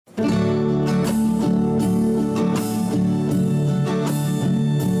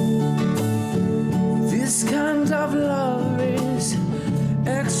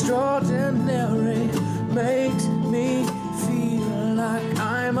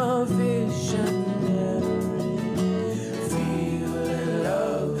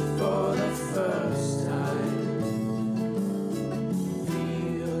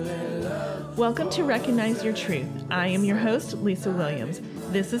Welcome to Recognize Your Truth. I am your host, Lisa Williams.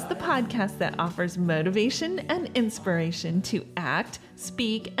 This is the podcast that offers motivation and inspiration to act,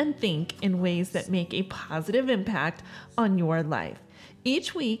 speak, and think in ways that make a positive impact on your life.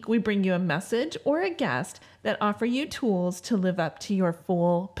 Each week, we bring you a message or a guest that offer you tools to live up to your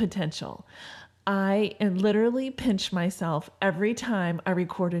full potential. I literally pinch myself every time I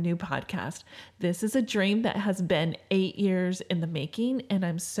record a new podcast. This is a dream that has been 8 years in the making, and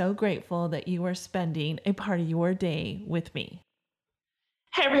I'm so grateful that you are spending a part of your day with me.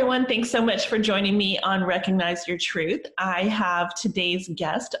 Hey everyone, thanks so much for joining me on Recognize Your Truth. I have today's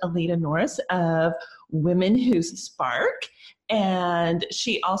guest, Alita Norris of Women Who Spark, and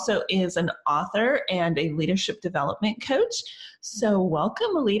she also is an author and a leadership development coach. So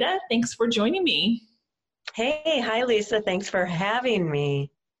welcome, Alita. Thanks for joining me. Hey, hi, Lisa. Thanks for having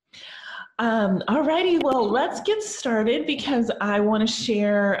me. All righty. Well, let's get started because I want to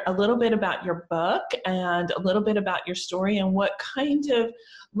share a little bit about your book and a little bit about your story and what kind of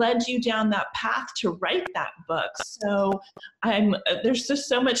led you down that path to write that book. So there's just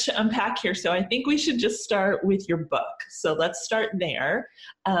so much to unpack here. So I think we should just start with your book. So let's start there.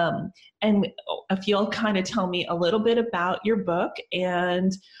 And if you'll kind of tell me a little bit about your book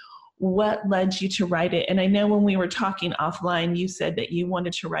and what led you to write it. And I know when we were talking offline, you said that you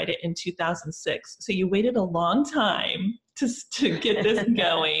wanted to write it in 2006. So you waited a long time to get this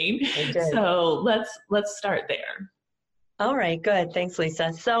going. So let's start there. All right, good. Thanks,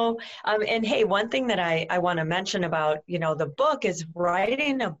 Lisa. So, and hey, one thing that I want to mention about, the book is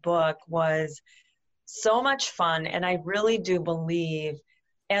writing a book was so much fun. And I really do believe,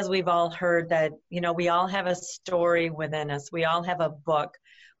 as we've all heard, that, we all have a story within us. We all have a book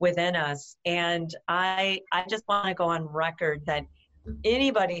within us. And I just want to go on record that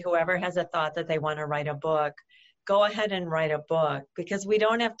anybody who ever has a thought that they want to write a book, go ahead and write a book, because we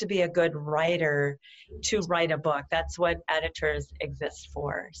don't have to be a good writer to write a book. That's what editors exist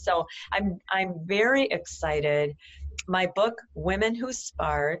for. So I'm very excited. My book, Women Who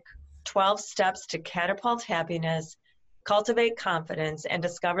Spark, 12 Steps to Catapult Happiness, Cultivate Confidence, and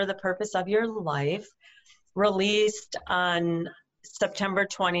Discover the Purpose of Your Life, released on September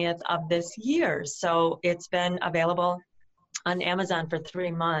 20th of this year. So it's been available on Amazon for 3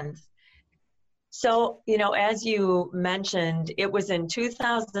 months. So, as you mentioned, it was in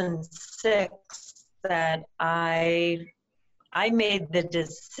 2006 that I made the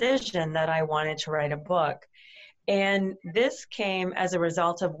decision that I wanted to write a book. And this came as a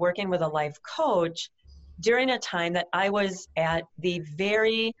result of working with a life coach during a time that I was at the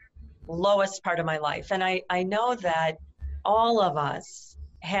very lowest part of my life. And I know that all of us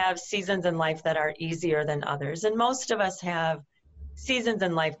have seasons in life that are easier than others. And most of us have seasons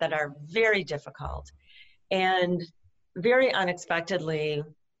in life that are very difficult. And very unexpectedly,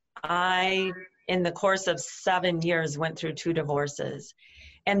 I, in the course of 7 years, went through 2 divorces.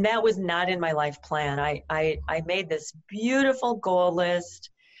 And that was not in my life plan. I made this beautiful goal list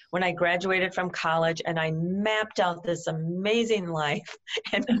when I graduated from college, and I mapped out this amazing life,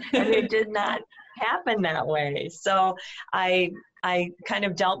 and it did not happen that way. So I kind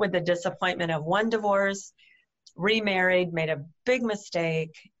of dealt with the disappointment of 1 divorce, remarried, made a big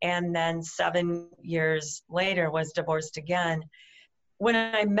mistake, and then 7 years later was divorced again. When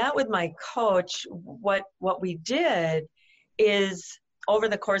I met with my coach, what we did is, over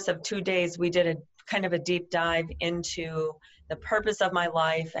the course of 2 days, we did a kind of a deep dive into the purpose of my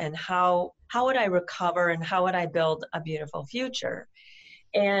life and how would I recover and how would I build a beautiful future.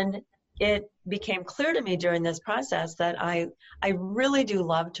 And it became clear to me during this process that I really do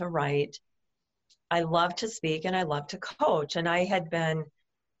love to write. I love to speak, and I love to coach. And I had been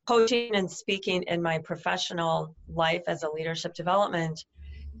coaching and speaking in my professional life as a leadership development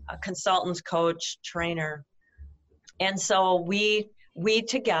consultant, coach, trainer. And so we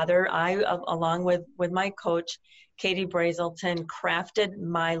together, I, along with my coach, Katie Brazelton, crafted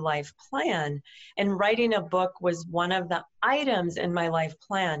my life plan. And writing a book was one of the items in my life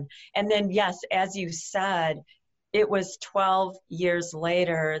plan. And then, yes, as you said, it was 12 years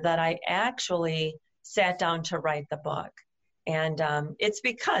later that I actually sat down to write the book. And it's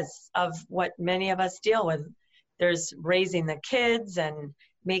because of what many of us deal with. There's raising the kids and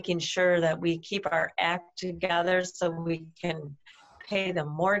making sure that we keep our act together so we can pay the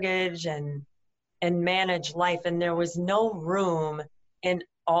mortgage and manage life. And there was no room in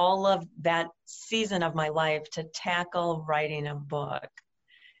all of that season of my life to tackle writing a book.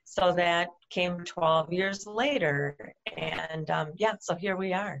 So that came 12 years later. And so here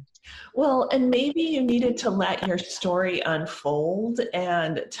we are. Well, and maybe you needed to let your story unfold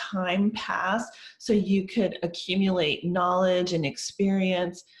and time pass so you could accumulate knowledge and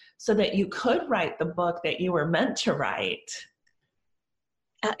experience so that you could write the book that you were meant to write?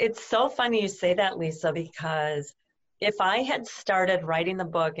 It's so funny you say that, Lisa, because if I had started writing the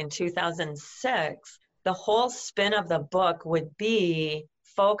book in 2006, the whole spin of the book would be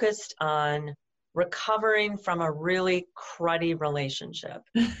focused on recovering from a really cruddy relationship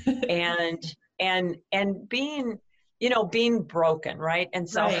and being, being broken, right? And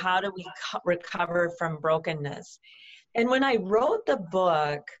so Right. how do we recover from brokenness? And when I wrote the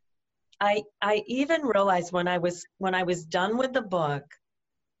book, I even realized when I was done with the book,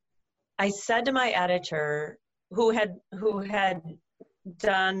 I said to my editor, who had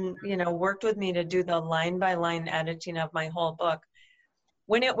done, worked with me to do the line by line editing of my whole book.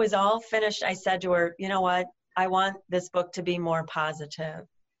 When it was all finished, I said to her, you know what? I want this book to be more positive.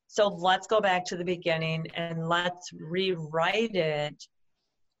 So let's go back to the beginning and let's rewrite it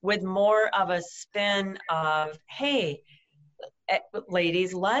with more of a spin of, hey,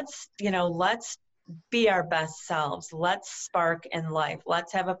 ladies, let's be our best selves. Let's spark in life.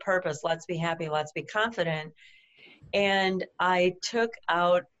 Let's have a purpose. Let's be happy. Let's be confident. And I took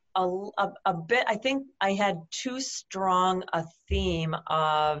out a bit. I think I had too strong a theme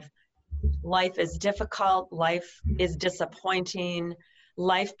of life is difficult. Life is disappointing.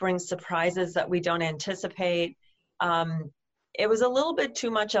 Life brings surprises that we don't anticipate. It was a little bit too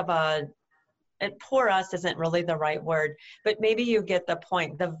much of and poor us isn't really the right word, but maybe you get the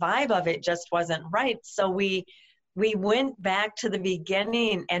point. The vibe of it just wasn't right. So we went back to the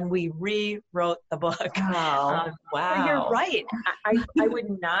beginning and we rewrote the book. Wow. Wow. You're right. I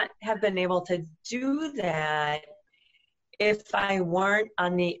would not have been able to do that if I weren't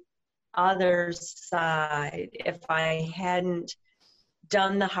on the other side, if I hadn't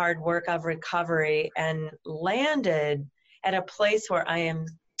done the hard work of recovery and landed at a place where I'm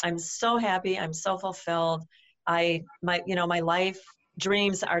so happy. I'm so fulfilled. My life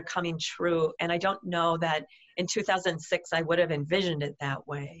dreams are coming true. And I don't know that in 2006, I would have envisioned it that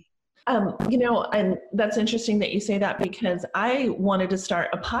way. And that's interesting that you say that, because I wanted to start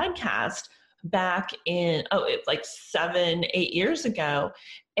a podcast back in, it's like 7-8 years ago.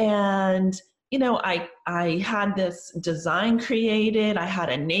 And, I had this design created, I had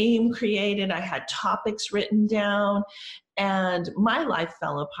a name created, I had topics written down, and my life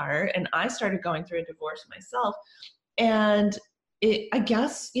fell apart and I started going through a divorce myself. And I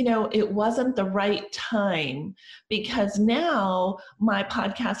guess, it wasn't the right time, because now my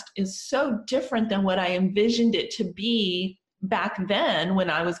podcast is so different than what I envisioned it to be back then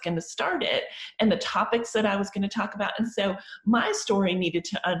when I was going to start it, and the topics that I was going to talk about. And so my story needed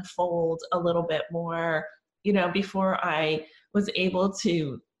to unfold a little bit more, before I was able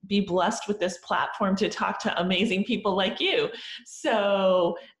to be blessed with this platform to talk to amazing people like you.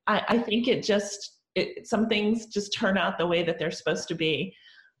 So I think some things just turn out the way that they're supposed to be.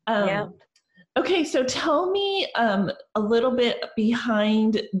 Yeah. Okay, so tell me a little bit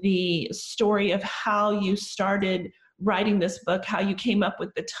behind the story of how you started writing this book, how you came up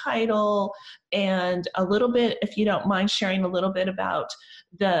with the title, and a little bit, if you don't mind sharing a little bit about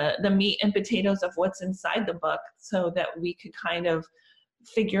the meat and potatoes of what's inside the book, so that we could kind of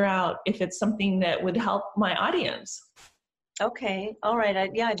figure out if it's something that would help my audience. Okay. All right.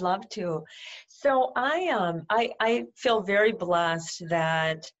 I'd love to. So I feel very blessed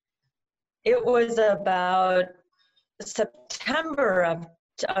that it was about September of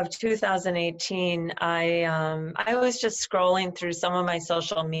 2018. I was just scrolling through some of my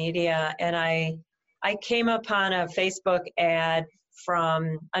social media, and I came upon a Facebook ad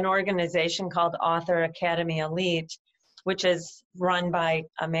from an organization called Author Academy Elite, which is run by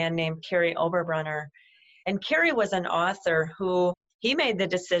a man named Kerry Oberbrunner. And Kerry was an author who he made the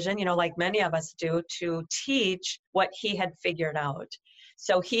decision, like many of us do, to teach what he had figured out.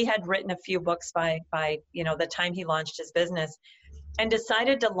 So he had written a few books by the time he launched his business, and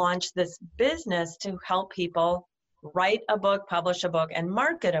decided to launch this business to help people write a book, publish a book, and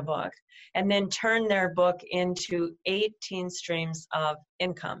market a book, and then turn their book into 18 streams of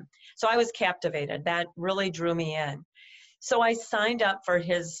income. So I was captivated. That really drew me in. So I signed up for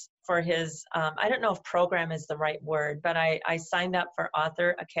his I don't know if program is the right word, but I signed up for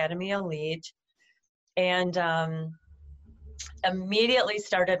Author Academy Elite, and immediately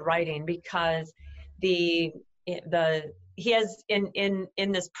started writing, because he has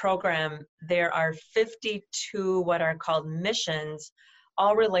in this program, there are 52 what are called missions,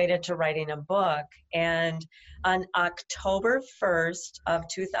 all related to writing a book. And on October 1st of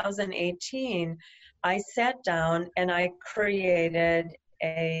 2018, I sat down and I created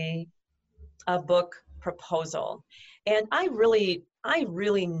a book proposal. And I really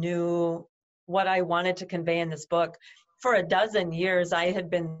knew what I wanted to convey in this book for a dozen years, I had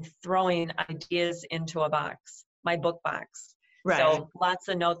been throwing ideas into a box, my book box. Right. So lots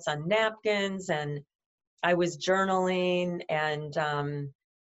of notes on napkins, and I was journaling and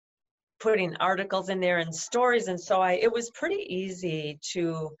putting articles in there and stories. And so it was pretty easy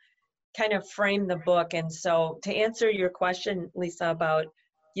to kind of frame the book. And so to answer your question, Lisa, about,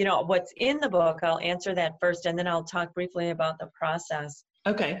 what's in the book, I'll answer that first, and then I'll talk briefly about the process.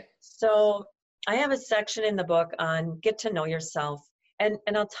 Okay. So I have a section in the book on get to know yourself. And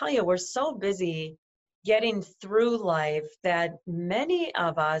I'll tell you, we're so busy getting through life that many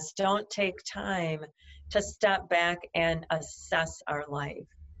of us don't take time to step back and assess our life.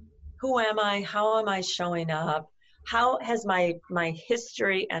 Who am I? How am I showing up? How has my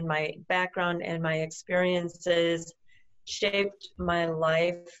history and my background and my experiences shaped my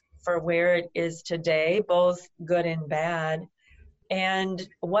life for where it is today, both good and bad? And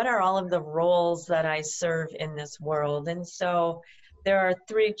what are all of the roles that I serve in this world? And so there are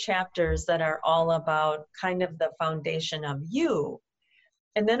 3 chapters that are all about kind of the foundation of you.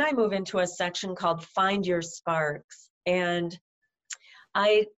 And then I move into a section called Find Your Sparks. And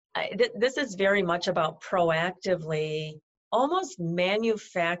this is very much about proactively almost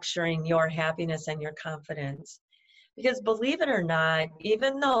manufacturing your happiness and your confidence. Because believe it or not,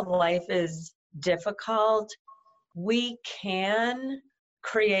 even though life is difficult, we can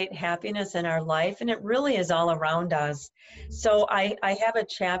create happiness in our life, and it really is all around us. So I have a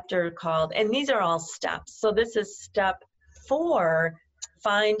chapter called, and these are all steps. So this is step 4,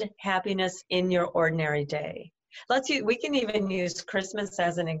 find happiness in your ordinary day. We can even use Christmas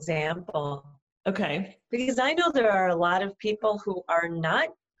as an example. Okay. Because I know there are a lot of people who are not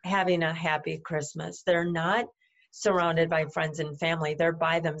having a happy Christmas. They're not surrounded by friends and family. They're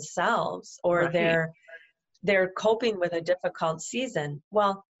by themselves, or Right. they're coping with a difficult season.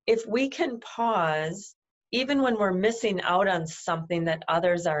 Well, if we can pause, even when we're missing out on something that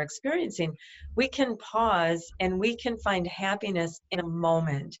others are experiencing, we can pause and we can find happiness in a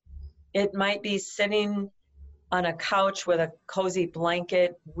moment. It might be sitting on a couch with a cozy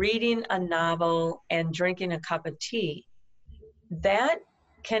blanket, reading a novel and drinking a cup of tea. That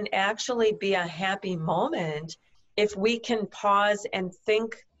can actually be a happy moment if we can pause and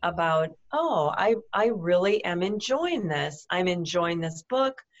think about, I really am enjoying this. I'm enjoying this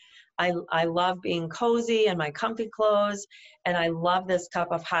book. I love being cozy in my comfy clothes, and I love this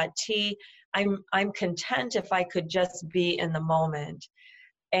cup of hot tea. I'm content if I could just be in the moment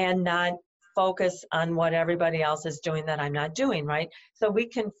and not focus on what everybody else is doing that I'm not doing, right? So we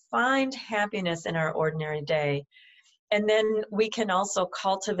can find happiness in our ordinary day. And then we can also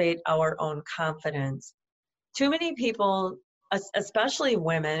cultivate our own confidence. Too many people, especially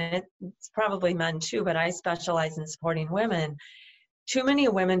women, it's probably men too, but I specialize in supporting women. Too many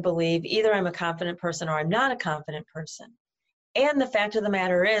women believe either I'm a confident person or I'm not a confident person. And the fact of the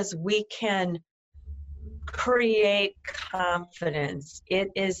matter is, we can create confidence. It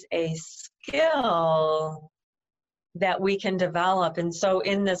is a skill that we can develop. And so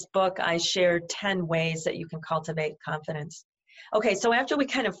in this book, I share 10 ways that you can cultivate confidence. Okay, so after we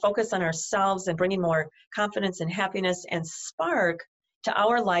kind of focus on ourselves and bringing more confidence and happiness and spark to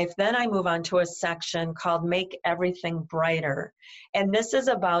our life, then I move on to a section called Make Everything Brighter. And this is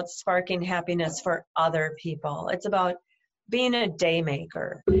about sparking happiness for other people. It's about being a day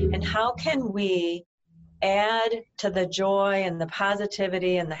maker. And how can we add to the joy and the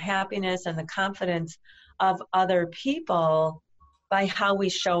positivity and the happiness and the confidence of other people by how we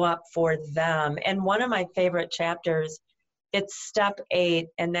show up for them. And one of my favorite chapters, it's step 8,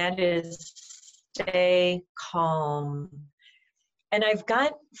 and that is stay calm. And I've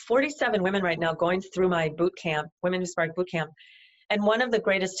got 47 women right now going through my boot camp, Women Who Spark boot camp. And one of the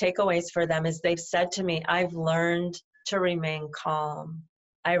greatest takeaways for them is they've said to me, I've learned to remain calm.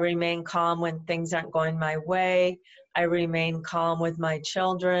 I remain calm when things aren't going my way. I remain calm with my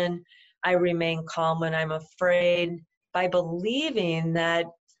children. I remain calm when I'm afraid, by believing that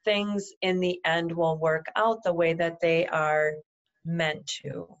things in the end will work out the way that they are meant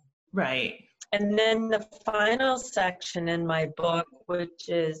to. Right. And then the final section in my book, which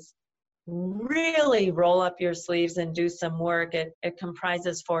is really roll up your sleeves and do some work. It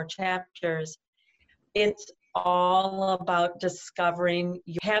comprises 4 chapters. It's all about discovering,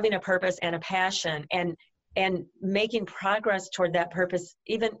 having a purpose and a passion, and making progress toward that purpose,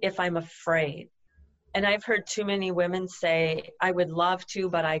 even if I'm afraid. And I've heard too many women say, I would love to,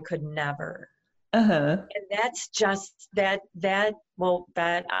 but I could never. Uh-huh. And that's just that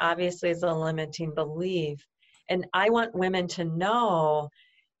obviously is a limiting belief. And I want women to know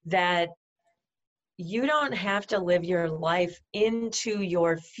that you don't have to live your life into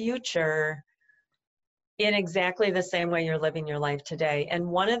your future in exactly the same way you're living your life today. And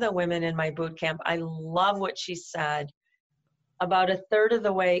one of the women in my boot camp, I love what she said. About a third of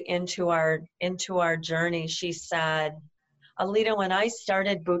the way into our journey, she said, Alita, when I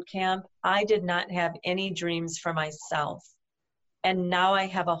started boot camp, I did not have any dreams for myself. And now I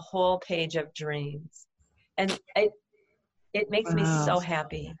have a whole page of dreams. And it makes me so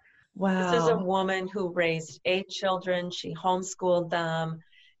happy. Wow. This is a woman who raised 8 children. She homeschooled them.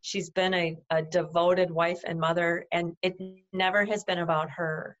 She's been a devoted wife and mother, and it never has been about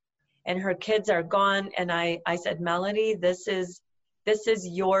her. And her kids are gone. And I said, Melody, this is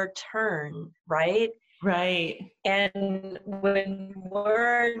your turn, right? Right. And when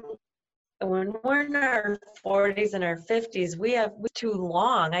we're in our 40s and our 50s, we have too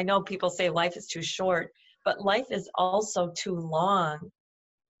long. I know people say life is too short, but life is also too long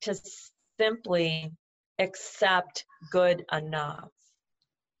to simply accept good enough,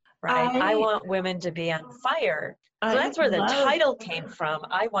 right? I want women to be on fire. So that's where the title came from.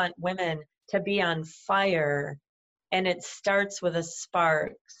 I want women to be on fire, and it starts with a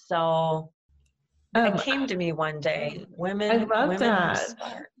spark. So it came to me one day. Women are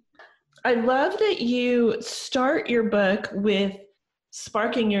spark. I love that you start your book with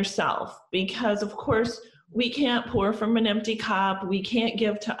sparking yourself, because of course we can't pour from an empty cup. We can't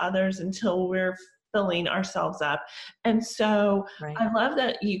give to others until we're filling ourselves up. And so I love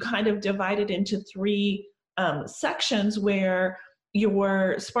that you kind of divided into 3 sections where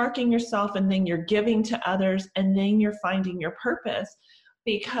you're sparking yourself, and then you're giving to others, and then you're finding your purpose.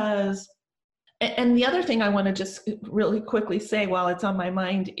 Because, and the other thing I want to just really quickly say while it's on my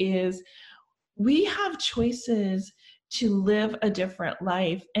mind is we have choices to live a different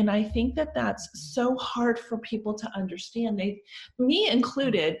life. And I think that that's so hard for people to understand, me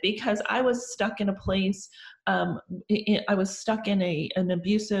included, because I was stuck in a place, I was stuck in an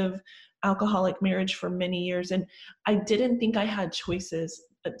abusive alcoholic marriage for many years. And I didn't think I had choices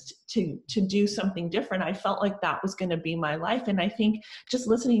to do something different. I felt like that was going to be my life. And I think just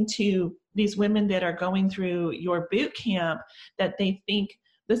listening to these women that are going through your boot camp, that they think,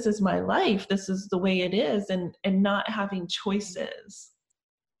 this is my life, this is the way it is, and not having choices.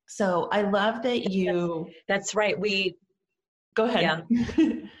 So I love that you... That's right. Go ahead.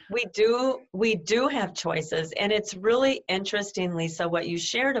 Yeah. we do have choices. And it's really interesting, Lisa, what you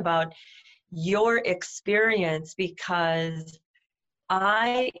shared about your experience, because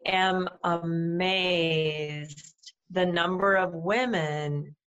I am amazed the number of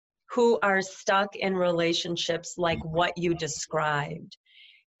women who are stuck in relationships like what you described.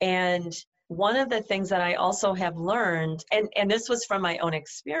 And one of the things that I also have learned, and this was from my own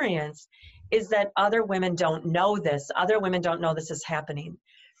experience, is that other women don't know this. Other women don't know this is happening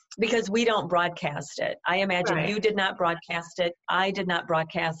because we don't broadcast it. I imagine you did not broadcast it. I did not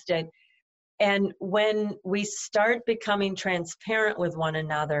broadcast it. And when we start becoming transparent with one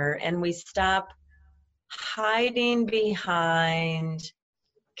another, and we stop hiding behind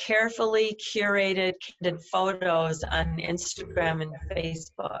carefully curated candid photos on Instagram and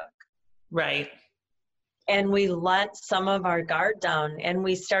Facebook. Right. And we let some of our guard down, and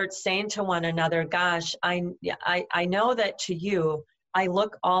we start saying to one another, gosh, I know that to you, I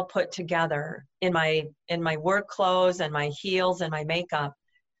look all put together in my work clothes and my heels and my makeup.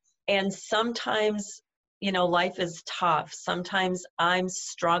 And sometimes, life is tough. Sometimes I'm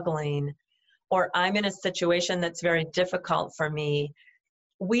struggling, or I'm in a situation that's very difficult for me.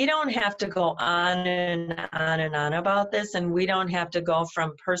 We don't have to go on and on and on about this, and we don't have to go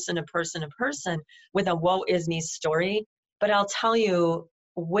from person to person to person with a woe is me story. But I'll tell you,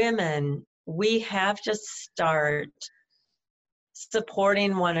 women, we have to start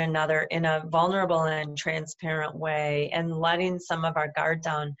supporting one another in a vulnerable and transparent way, and letting some of our guard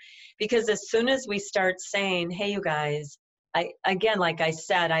down. Because as soon as we start saying, hey, you guys, like I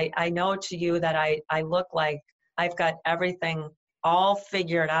said, I know to you that I look like I've got everything all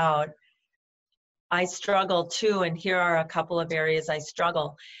figured out. I struggle too, and here are a couple of areas I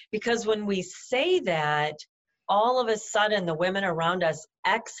struggle. Because when we say that, all of a sudden the women around us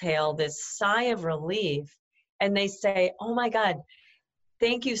exhale this sigh of relief, and they say, oh my God,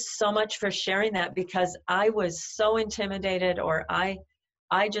 thank you so much for sharing that, because I was so intimidated, or I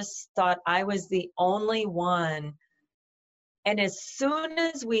just thought I was the only one. And as soon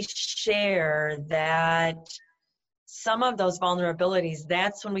as we share that, some of those vulnerabilities,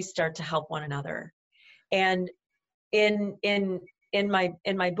 that's when we start to help one another. And in my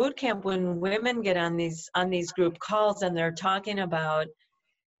boot camp, when women get on these group calls and they're talking about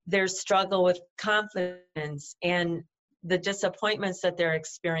their struggle with confidence and the disappointments that they're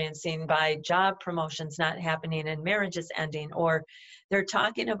experiencing by job promotions not happening and marriages ending, or they're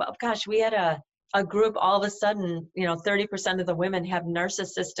talking about, gosh, we had a a group, all of a sudden, 30% of the women have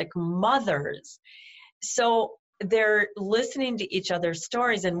narcissistic mothers. So they're listening to each other's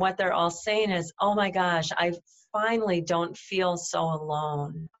stories, and what they're all saying is, oh my gosh, I finally don't feel so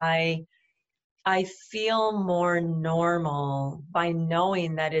alone. I feel more normal by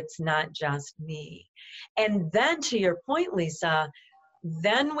knowing that it's not just me. And then, to your point, Lisa,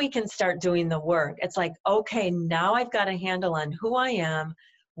 then we can start doing the work. It's like, okay, now I've got a handle on who I am,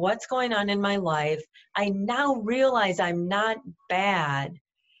 what's going on in my life. I now realize I'm not bad.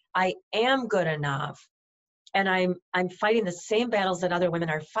 I am good enough. And I'm fighting the same battles that other women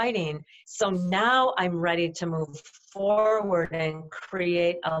are fighting. So now I'm ready to move forward and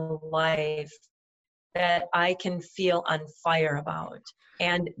create a life that I can feel on fire about.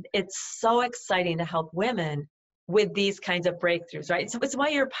 And it's so exciting to help women with these kinds of breakthroughs, right? So it's why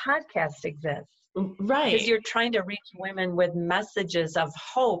your podcast exists. Right. Because you're trying to reach women with messages of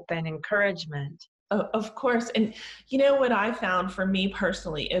hope and encouragement. Of course. And you know what I found for me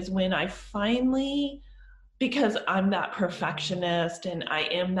personally is when I finally, because I'm that perfectionist and I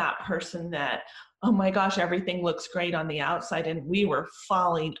am that person that, oh my gosh, everything looks great on the outside and we were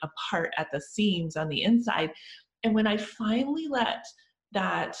falling apart at the seams on the inside. And when I finally let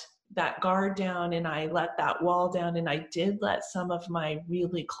that guard down and I let that wall down and I did let some of my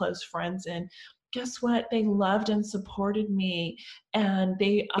really close friends in, guess what? They loved and supported me and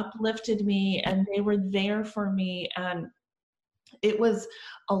they uplifted me and they were there for me. And it was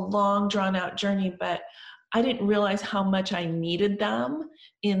a long drawn out journey, but I didn't realize how much I needed them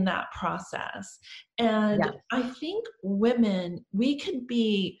in that process. And yeah. I think women, we could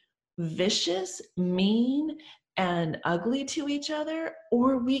be vicious, mean, and ugly to each other,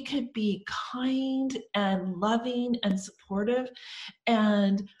 or we could be kind and loving and supportive.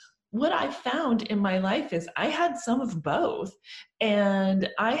 And what I found in my life is I had some of both, and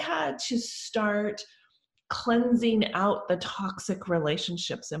I had to start cleansing out the toxic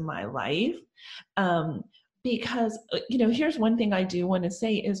relationships in my life. Because, here's one thing I do want to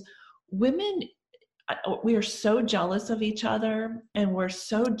say is women, we are so jealous of each other and we're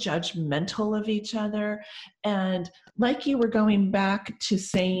so judgmental of each other. And like you were going back to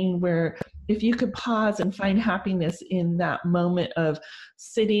saying where if you could pause and find happiness in that moment of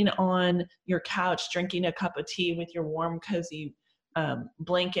sitting on your couch, drinking a cup of tea with your warm, cozy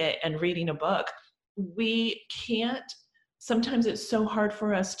blanket and reading a book, we can't. Sometimes it's so hard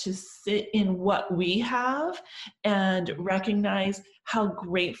for us to sit in what we have and recognize how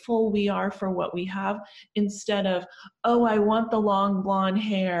grateful we are for what we have instead of, oh, I want the long blonde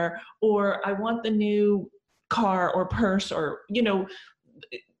hair, or I want the new car or purse, or,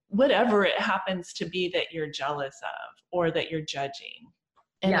 whatever it happens to be that you're jealous of or that you're judging.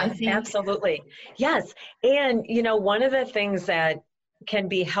 And yes, absolutely. Yes. And, one of the things that can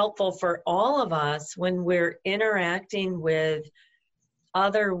be helpful for all of us when we're interacting with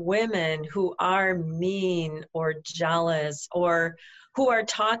other women who are mean or jealous or who are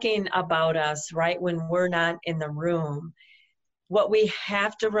talking about us right when we're not in the room. What we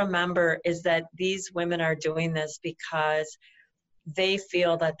have to remember is that these women are doing this because they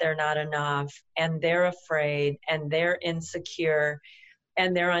feel that they're not enough and they're afraid and they're insecure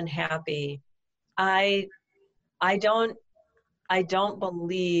and they're unhappy. I don't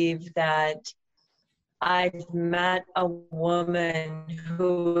believe that I've met a woman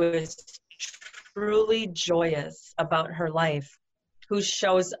who is truly joyous about her life, who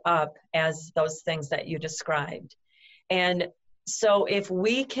shows up as those things that you described. And so if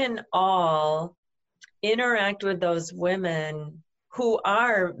we can all interact with those women who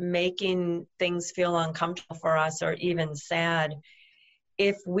are making things feel uncomfortable for us or even sad,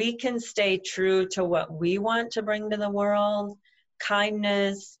 if we can stay true to what we want to bring to the world,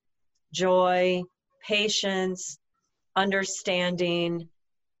 kindness, joy, patience, understanding,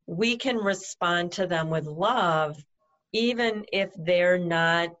 we can respond to them with love, even if they're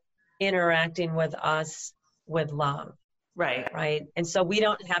not interacting with us with love. Right. And so we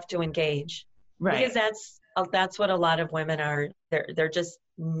don't have to engage. Right. Because that's what a lot of women are. They're just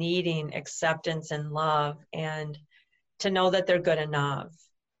needing acceptance and love and to know that they're good enough.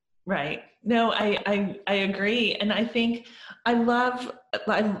 Right. No, I agree. And I think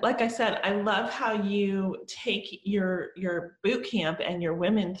like I said, I love how you take your boot camp and your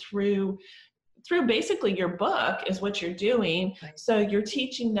women through basically your book is what you're doing. Right. So you're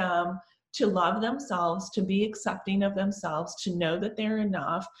teaching them to love themselves, to be accepting of themselves, to know that they're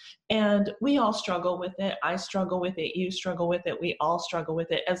enough. And we all struggle with it. I struggle with it. You struggle with it. We all struggle with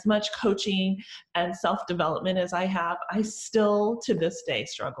it. As much coaching and self-development as I have, I still to this day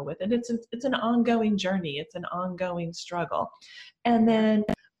struggle with it. It's an ongoing journey. It's an ongoing struggle. And then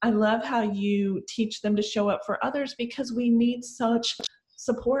I love how you teach them to show up for others, because we need such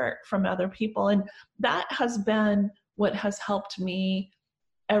support from other people. And that has been what has helped me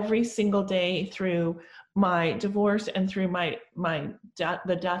every single day through my divorce and through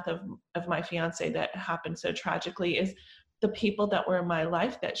the death of my fiance that happened so tragically, is the people that were in my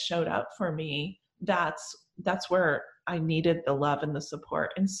life that showed up for me. That's where I needed the love and the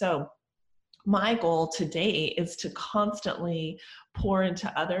support. And so my goal today is to constantly pour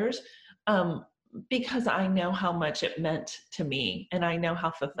into others, because I know how much it meant to me, and I know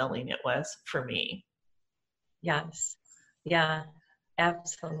how fulfilling it was for me. Yes. Yeah,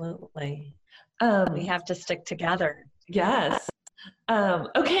 absolutely. We have to stick together. Yes.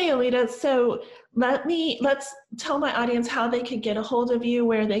 Okay, Alita. So let's tell my audience how they could get a hold of you,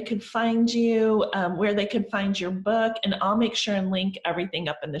 where they could find you, where they could find your book, and I'll make sure and link everything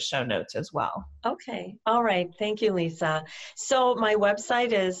up in the show notes as well. Okay. All right. Thank you, Lisa. So my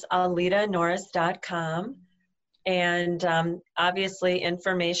website is alitanorris.com. And obviously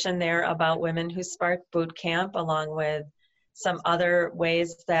information there about Women Who Spark Boot Camp, along with some other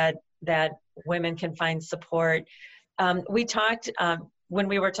ways that women can find support. We talked, when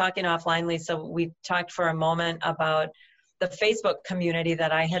we were talking offline, Lisa, we talked for a moment about the Facebook community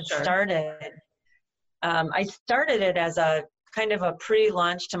that I had started. I started it as a kind of a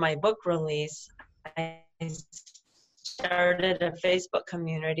pre-launch to my book release. I started a Facebook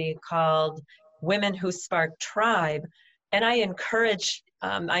community called Women Who Spark Tribe. And I encourage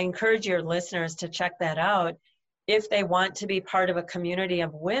your listeners to check that out if they want to be part of a community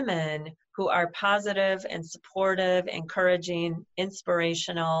of women who are positive and supportive, encouraging,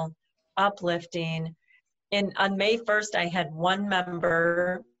 inspirational, uplifting. On May 1st, I had one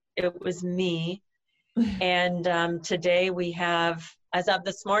member. It was me. And today we have, as of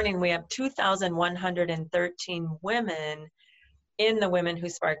this morning, we have 2,113 women in the Women Who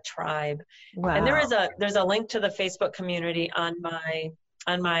Spark Tribe. Wow. And there's a link to the Facebook community on my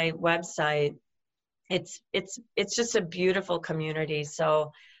website. It's just a beautiful community.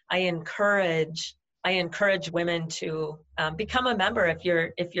 So I encourage women to become a member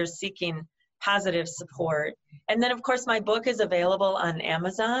if you're seeking positive support. And then of course my book is available on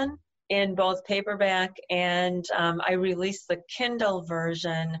Amazon in both paperback, and I released the Kindle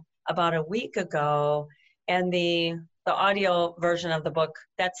version about a week ago, and the audio version of the book,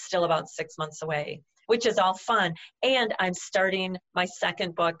 that's still about 6 months away, which is all fun. And I'm starting my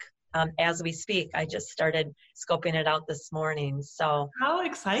second book as we speak. I just started scoping it out this morning. So how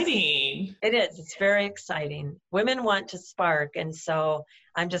exciting. It is. It's very exciting. Women want to spark. And so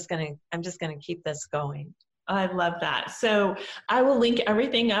I'm just going to keep this going. I love that. So I will link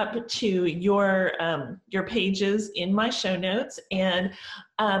everything up to your pages in my show notes. And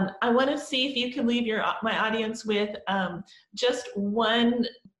I want to see if you can leave my audience with just one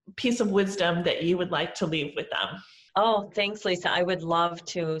piece of wisdom that you would like to leave with them. Oh, thanks, Lisa. I would love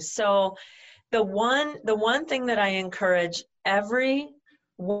to. So the one thing that I encourage every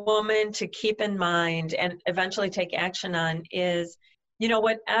woman to keep in mind and eventually take action on is,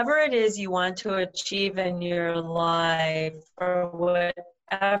 whatever it is you want to achieve in your life, or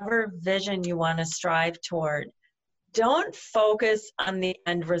whatever vision you want to strive toward, don't focus on the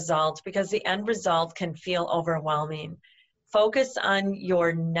end result, because the end result can feel overwhelming. Focus on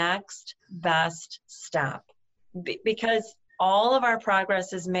your next best step, because all of our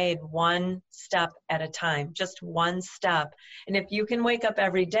progress is made one step at a time, just one step. And if you can wake up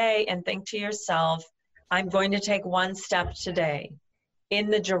every day and think to yourself, I'm going to take one step today in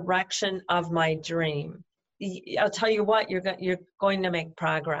the direction of my dream, I'll tell you what, you're going to make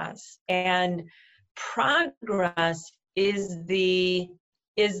progress. And progress is the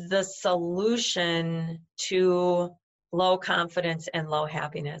solution to low confidence and low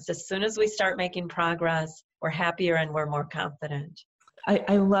happiness. As soon as we start making progress, we're happier and we're more confident.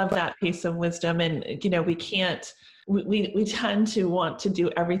 I love that piece of wisdom. And, we tend to want to do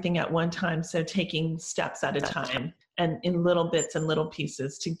everything at one time. So taking steps at a time and in little bits and little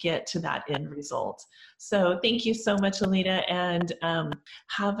pieces to get to that end result. So thank you so much, Alita, and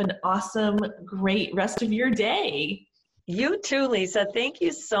have an awesome, great rest of your day. You too, Lisa. Thank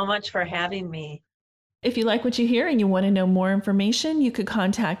you so much for having me. If you like what you hear and you want to know more information, you could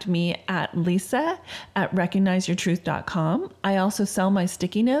contact me at lisa@recognizeyourtruth.com. I also sell my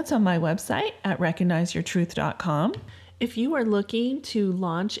sticky notes on my website at recognizeyourtruth.com. If you are looking to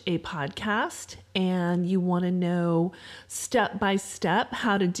launch a podcast and you want to know step by step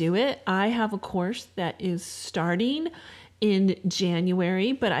how to do it, I have a course that is starting in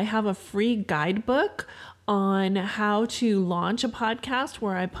January, but I have a free guidebook on how to launch a podcast,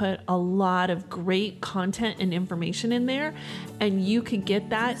 where I put a lot of great content and information in there, and you can get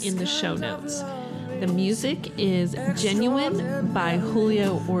that in the show notes. The music is Genuine by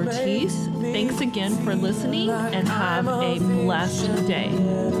Julio Ortiz. Thanks again for listening, and have a blessed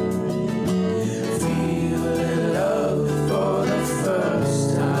day.